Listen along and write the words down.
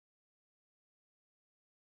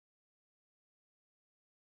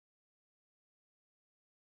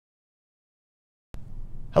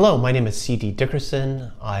Hello, my name is C.D. Dickerson.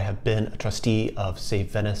 I have been a trustee of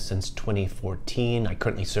Save Venice since 2014. I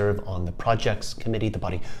currently serve on the Projects Committee, the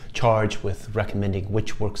body charged with recommending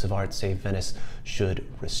which works of art Save Venice should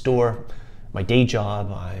restore. My day job,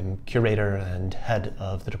 I'm curator and head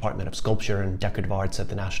of the Department of Sculpture and Decorative Arts at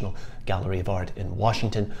the National Gallery of Art in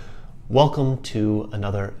Washington. Welcome to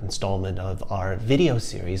another installment of our video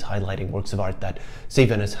series highlighting works of art that Save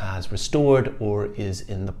Venice has restored or is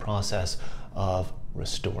in the process of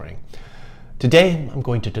restoring. Today I'm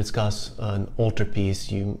going to discuss an altarpiece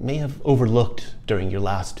you may have overlooked during your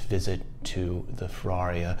last visit to the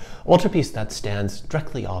Frari, an altarpiece that stands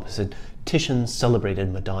directly opposite Titian's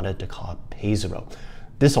celebrated Madonna da Pesaro.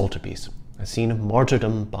 This altarpiece, a scene of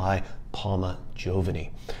Martyrdom by Palma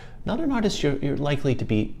Giovane, not an artist you're likely to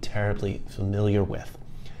be terribly familiar with.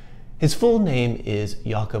 His full name is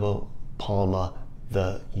Jacopo Palma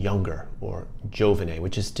the Younger, or Giovane,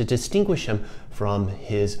 which is to distinguish him from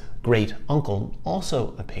his great uncle,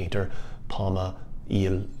 also a painter, Palma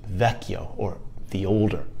il Vecchio, or the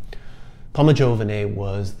Older. Palma Giovane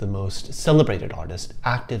was the most celebrated artist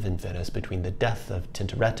active in Venice between the death of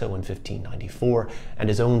Tintoretto in 1594 and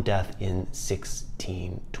his own death in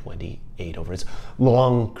 1628. Over his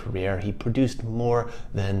long career, he produced more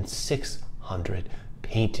than 600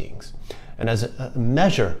 paintings. And as a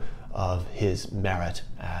measure of his merit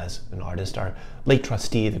as an artist, our late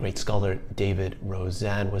trustee, the great scholar David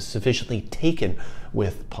Rosen, was sufficiently taken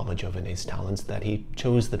with Palma Giovane's talents that he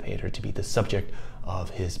chose the painter to be the subject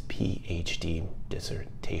of his PhD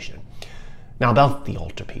dissertation. Now about the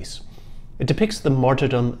altarpiece. It depicts the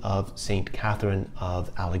martyrdom of Saint Catherine of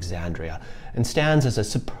Alexandria and stands as a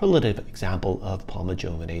superlative example of Palma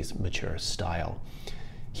Giovane's mature style.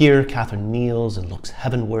 Here, Catherine kneels and looks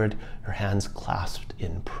heavenward, her hands clasped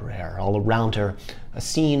in prayer. All around her, a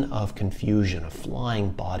scene of confusion, of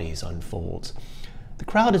flying bodies unfolds. The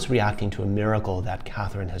crowd is reacting to a miracle that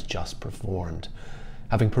Catherine has just performed.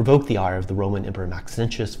 Having provoked the ire of the Roman Emperor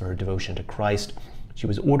Maxentius for her devotion to Christ, she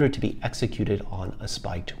was ordered to be executed on a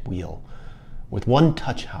spiked wheel. With one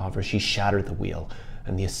touch, however, she shattered the wheel,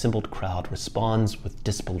 and the assembled crowd responds with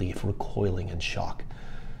disbelief, recoiling in shock.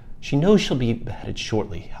 She knows she'll be beheaded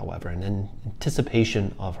shortly, however, and in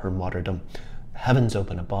anticipation of her martyrdom, the heavens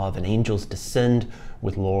open above and angels descend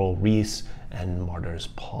with laurel wreaths and martyrs'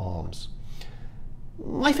 palms.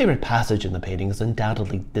 My favorite passage in the painting is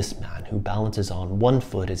undoubtedly this man who balances on one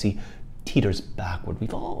foot as he teeters backward.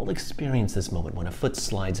 We've all experienced this moment when a foot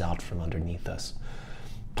slides out from underneath us.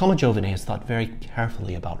 Palma Giovane has thought very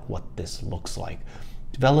carefully about what this looks like,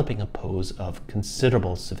 developing a pose of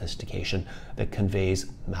considerable sophistication that conveys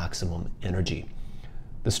maximum energy.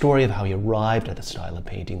 The story of how he arrived at a style of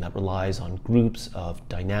painting that relies on groups of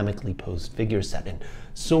dynamically posed figures set in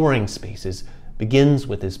soaring spaces begins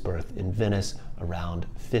with his birth in Venice around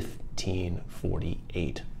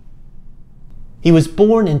 1548. He was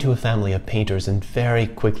born into a family of painters and very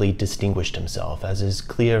quickly distinguished himself, as is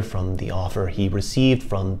clear from the offer he received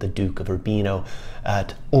from the Duke of Urbino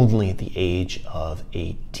at only the age of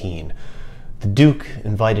 18. The Duke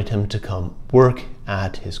invited him to come work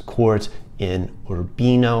at his court in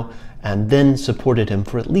Urbino and then supported him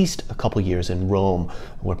for at least a couple years in Rome,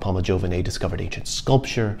 where Palma Giovane discovered ancient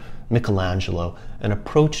sculpture, Michelangelo, and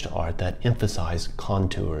approached art that emphasized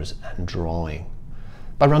contours and drawing.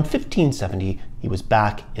 By around 1570, he was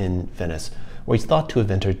back in Venice, where he's thought to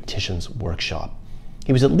have entered Titian's workshop.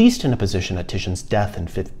 He was at least in a position at Titian's death in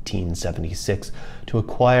 1576 to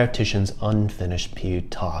acquire Titian's unfinished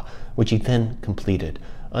Pietà, which he then completed,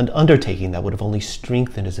 an undertaking that would have only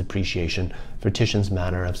strengthened his appreciation for Titian's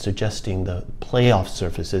manner of suggesting the play-off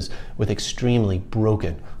surfaces with extremely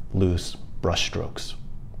broken, loose brushstrokes.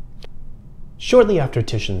 Shortly after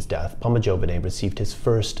Titian's death, Palma Giovane received his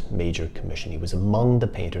first major commission. He was among the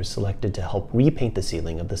painters selected to help repaint the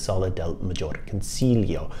ceiling of the Sala del Maggior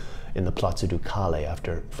Concilio in the Palazzo Ducale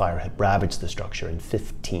after fire had ravaged the structure in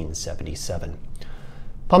 1577.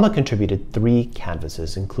 Palma contributed 3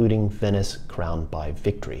 canvases, including Venice Crowned by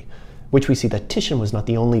Victory, which we see that Titian was not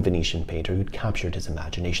the only Venetian painter who'd captured his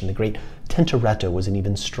imagination. The great Tintoretto was an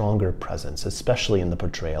even stronger presence, especially in the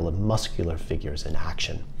portrayal of muscular figures in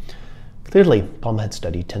action. Clearly, Palma had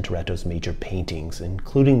studied Tintoretto's major paintings,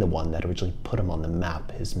 including the one that originally put him on the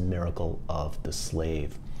map, his Miracle of the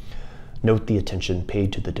Slave. Note the attention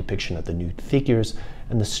paid to the depiction of the nude figures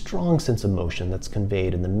and the strong sense of motion that's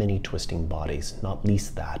conveyed in the many twisting bodies, not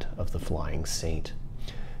least that of the flying saint.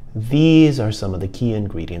 These are some of the key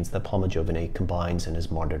ingredients that Palma Giovane combines in his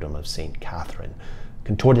Martyrdom of Saint Catherine: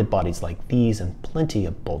 contorted bodies like these and plenty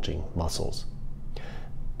of bulging muscles.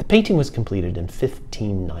 The painting was completed in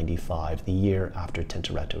 1595, the year after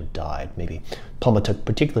Tintoretto died. Maybe Palma took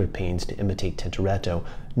particular pains to imitate Tintoretto,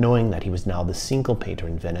 knowing that he was now the single painter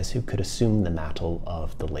in Venice who could assume the mantle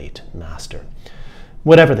of the late master.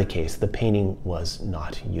 Whatever the case, the painting was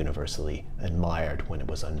not universally admired when it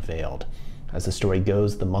was unveiled. As the story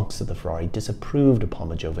goes, the monks of the Frari disapproved of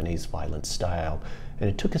Palma Giovane's violent style, and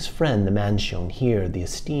it took his friend, the man shown here, the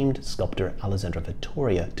esteemed sculptor Alexandria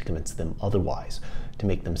Vittoria, to convince them otherwise, to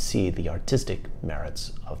make them see the artistic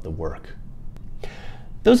merits of the work.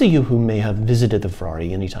 Those of you who may have visited the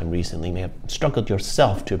Frari anytime recently may have struggled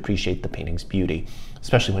yourself to appreciate the painting's beauty,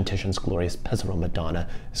 especially when Titian's glorious Pesaro Madonna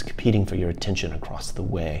is competing for your attention across the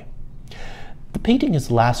way. The painting is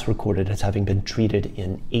last recorded as having been treated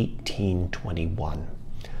in 1821.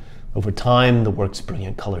 Over time, the work's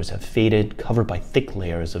brilliant colors have faded, covered by thick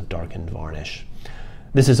layers of darkened varnish.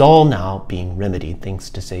 This is all now being remedied thanks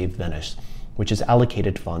to Save Venice, which has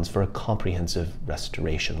allocated funds for a comprehensive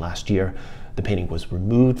restoration. Last year, the painting was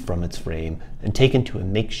removed from its frame and taken to a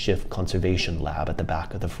makeshift conservation lab at the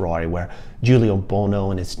back of the Frari, where Giulio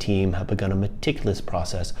Bono and his team have begun a meticulous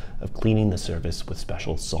process of cleaning the surface with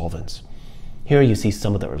special solvents. Here you see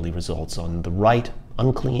some of the early results. On the right,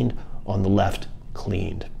 uncleaned; on the left,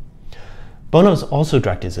 cleaned. Bono's also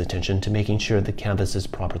directed his attention to making sure the canvas is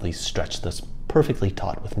properly stretched, thus perfectly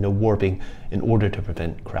taut with no warping, in order to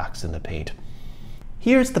prevent cracks in the paint.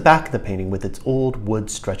 Here's the back of the painting with its old wood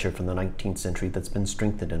stretcher from the 19th century that's been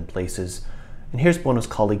strengthened in places. And here's Bono's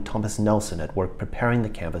colleague Thomas Nelson at work preparing the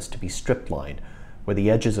canvas to be strip-lined, where the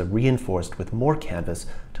edges are reinforced with more canvas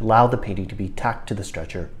to allow the painting to be tacked to the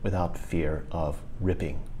stretcher without fear of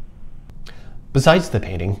ripping. Besides the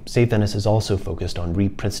painting, Save Venice is also focused on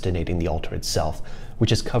repristinating the altar itself,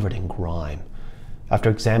 which is covered in grime. After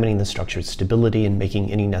examining the structure's stability and making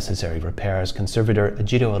any necessary repairs, conservator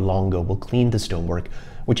Egidio Longo will clean the stonework,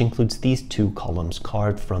 which includes these two columns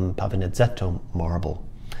carved from Pavanizzetto marble.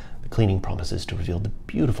 The cleaning promises to reveal the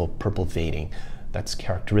beautiful purple veining that's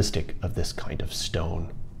characteristic of this kind of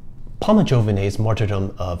stone. Palma Giovane's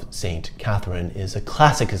Martyrdom of St. Catherine is a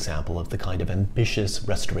classic example of the kind of ambitious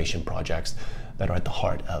restoration projects that are at the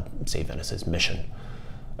heart of Save Venice's mission.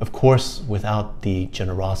 Of course, without the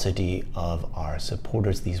generosity of our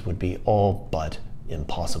supporters, these would be all but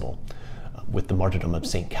impossible. With the Martyrdom of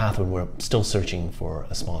St. Catherine, we're still searching for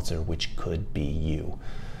a sponsor, which could be you.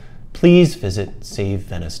 Please visit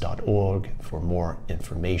savevenice.org for more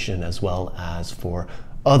information, as well as for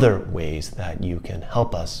other ways that you can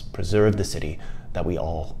help us preserve the city that we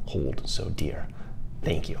all hold so dear.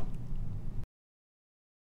 Thank you.